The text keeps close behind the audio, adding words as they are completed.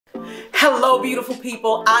Hello, beautiful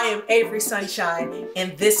people. I am Avery Sunshine,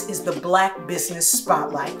 and this is the Black Business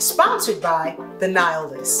Spotlight, sponsored by the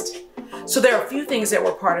Nihilist. So there are a few things that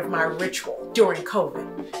were part of my ritual during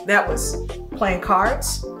COVID. That was playing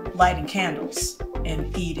cards, lighting candles,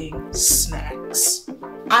 and eating snacks.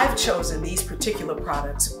 I've chosen these particular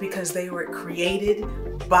products because they were created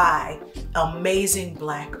by amazing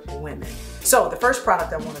Black women. So the first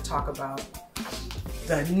product I want to talk about,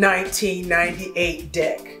 the 1998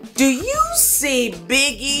 deck. Do you see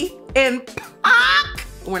Biggie and Pac?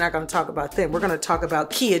 We're not going to talk about them. We're going to talk about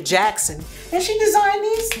Kia Jackson. And she designed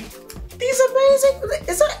these amazing,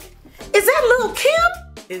 is that Lil'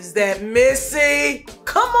 Kim? Is that Missy?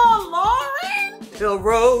 Come on, Lauren. The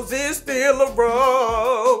rose is still a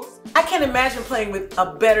rose. I can't imagine playing with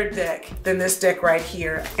a better deck than this deck right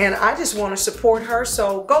here. And I just want to support her.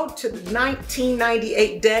 So go to the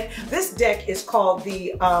 1998 deck. This deck is called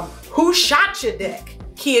the Who Shot Ya deck.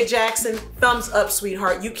 Kia Jackson, thumbs up,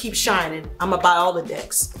 sweetheart. You keep shining. I'm gonna buy all the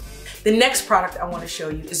decks. The next product I want to show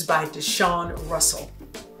you is by Deshaun Russell.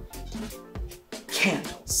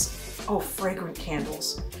 Candles. Oh, fragrant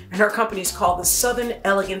candles. And her company is called the Southern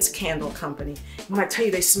Elegance Candle Company. And when I tell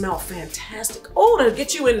you they smell fantastic, oh, they'll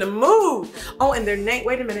get you in the mood. Oh, and they're named,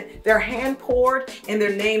 wait a minute, they're hand poured and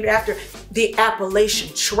they're named after the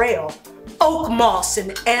Appalachian Trail. Oak moss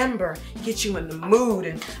and amber get you in the mood.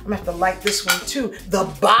 And I'm gonna have to like this one too. The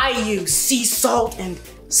Bayou, sea salt and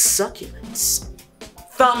succulents.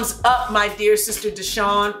 Thumbs up, my dear sister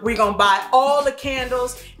Deshaun. We're gonna buy all the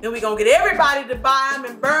candles and we're gonna get everybody to buy them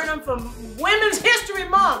and burn them for Women's History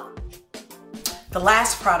Month. The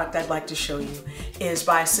last product I'd like to show you is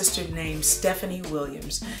by a sister named Stephanie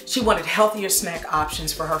Williams. She wanted healthier snack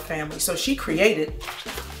options for her family, so she created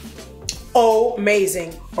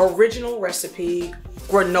amazing original recipe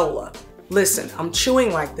granola. Listen, I'm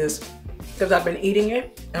chewing like this because I've been eating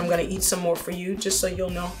it. I'm gonna eat some more for you just so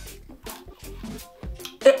you'll know.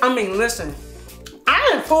 I mean, listen,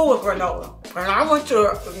 I ain't fool with granola. And I went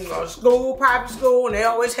to school, private school, and they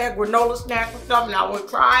always had granola snacks and stuff, and I would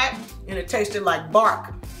try it, and it tasted like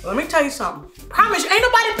bark. But let me tell you something. Promise you, ain't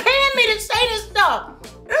nobody paying me to say this stuff.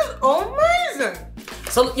 It's amazing.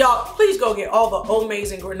 So y'all, please go get all the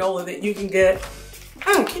amazing granola that you can get.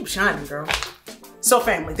 Keep shining, girl. So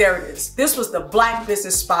family, there it is. This was the Black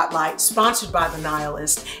Business Spotlight, sponsored by the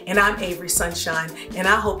Nihilist, and I'm Avery Sunshine, and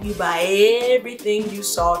I hope you buy everything you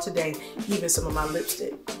saw today, even some of my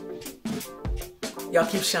lipstick. Y'all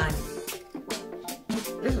keep shining.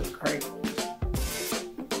 This is great.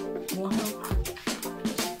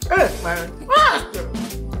 Good, man.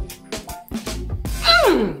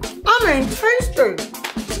 I mean, tasty.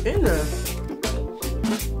 In there. A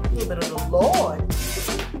little bit of the Lord.